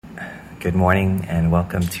Good morning and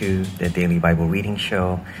welcome to the Daily Bible Reading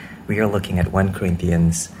Show. We are looking at 1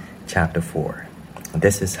 Corinthians chapter 4.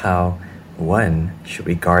 This is how one should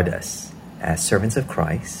regard us as servants of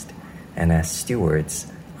Christ and as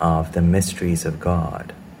stewards of the mysteries of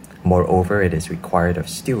God. Moreover, it is required of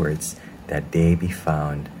stewards that they be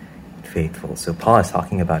found faithful. So Paul is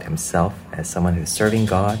talking about himself as someone who's serving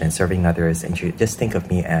God and serving others. And you just think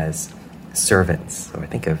of me as servants, or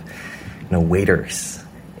think of waiters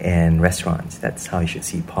in restaurants. That's how you should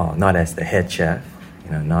see Paul, not as the head chef,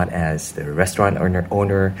 not as the restaurant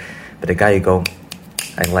owner, but the guy you go,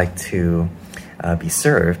 I'd like to be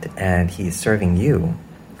served, and he's serving you.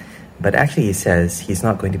 But actually he says he's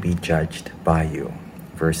not going to be judged by you.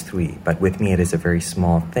 Verse 3, but with me it is a very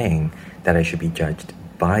small thing that I should be judged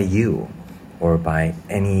by you or by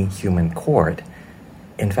any human court.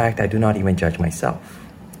 In fact, I do not even judge myself.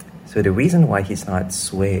 So the reason why he's not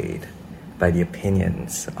swayed by the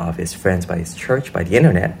opinions of his friends, by his church, by the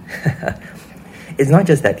internet, it's not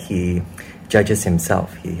just that he judges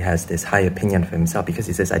himself. He has this high opinion of himself because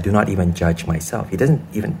he says, I do not even judge myself. He doesn't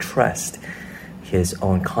even trust his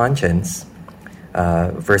own conscience.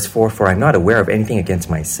 Verse 4, for I'm not aware of anything against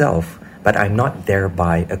myself, but I'm not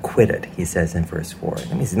thereby acquitted, he says in verse 4.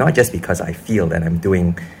 That means it's not just because I feel that I'm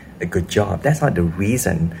doing a good job. That's not the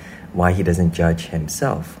reason why he doesn't judge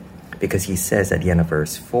himself. Because he says at the end of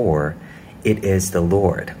verse 4, it is the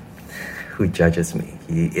Lord who judges me.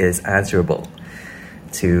 He is answerable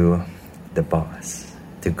to the boss,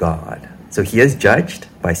 to God. So he is judged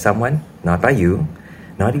by someone, not by you,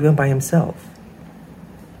 not even by himself,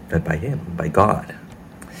 but by him, by God.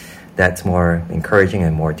 That's more encouraging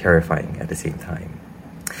and more terrifying at the same time.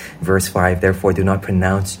 Verse 5, therefore do not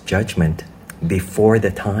pronounce judgment before the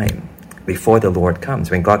time, before the Lord comes.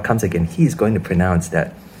 When God comes again, he's going to pronounce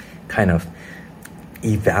that kind of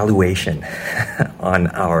evaluation on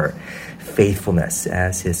our faithfulness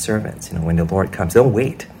as his servants. When the Lord comes, don't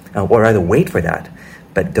wait, or rather wait for that,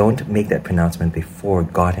 but don't make that pronouncement before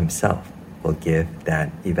God himself will give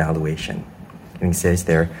that evaluation. And he says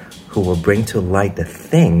there, who will bring to light the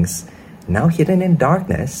things now hidden in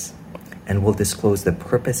darkness and will disclose the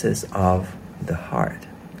purposes of the heart.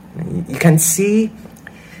 You can see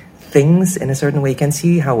things in a certain way. You can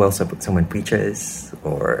see how well someone preaches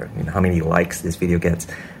or how many likes this video gets,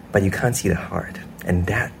 but you can't see the heart. And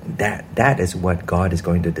that is what God is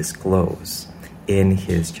going to disclose in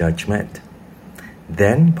his judgment.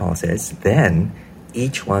 Then, Paul says, then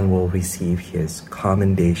each one will receive his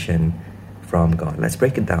commendation from God. Let's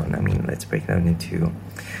break it down. Let's break it down into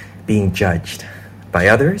being judged by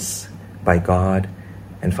others, by God,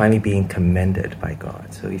 and finally being commended by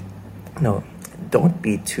God. So, don't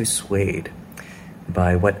be too swayed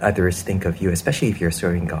by what others think of you, especially if you're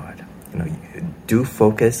serving God. Do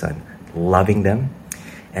focus on loving them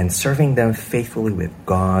and serving them faithfully with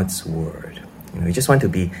God's word. You just want to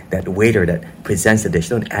be that waiter that presents the dish.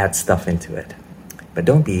 Don't add stuff into it. But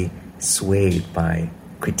don't be swayed by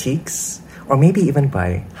critiques or maybe even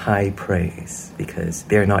by high praise, because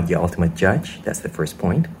they're not the ultimate judge. That's the first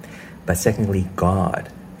point. But secondly,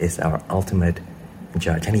 God is our ultimate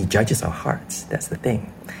judge, and he judges our hearts. That's the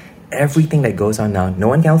thing. Everything that goes on now, no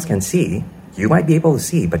one else can see. You might be able to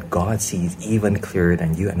see, but God sees even clearer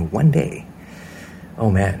than you. And one day,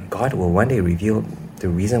 God will one day reveal the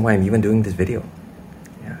reason why I'm even doing this video.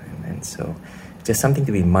 And so just something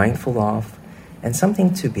to be mindful of and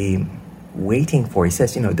something to be waiting for. He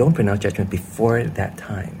says, don't pronounce judgment before that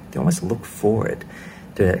time. You almost look forward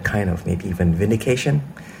to that kind of maybe even vindication,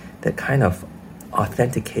 that kind of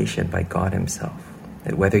authentication by God himself.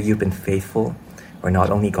 That whether you've been faithful or not,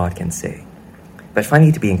 only God can say. But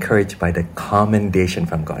finally, to be encouraged by the commendation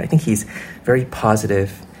from God. I think he's very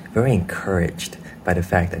positive, very encouraged by the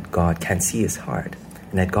fact that God can see his heart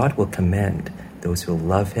and that God will commend those who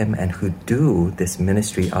love him and who do this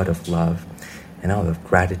ministry out of love and out of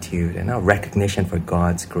gratitude and out of recognition for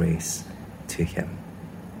God's grace to him.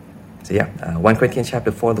 So 1 Corinthians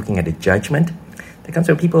chapter 4, looking at the judgment that comes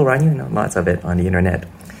from people around you, lots of it on the internet.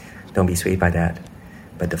 Don't be swayed by that.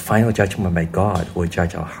 But the final judgment by God will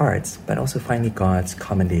judge our hearts, but also finally God's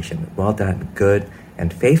commendation. Well done, good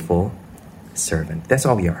and faithful servant. That's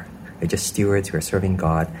all we are. We're just stewards who are serving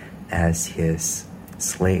God as his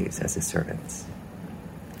slaves, as his servants.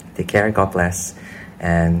 Take care, God bless,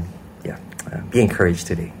 and be encouraged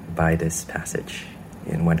today by this passage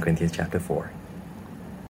in 1 Corinthians chapter 4.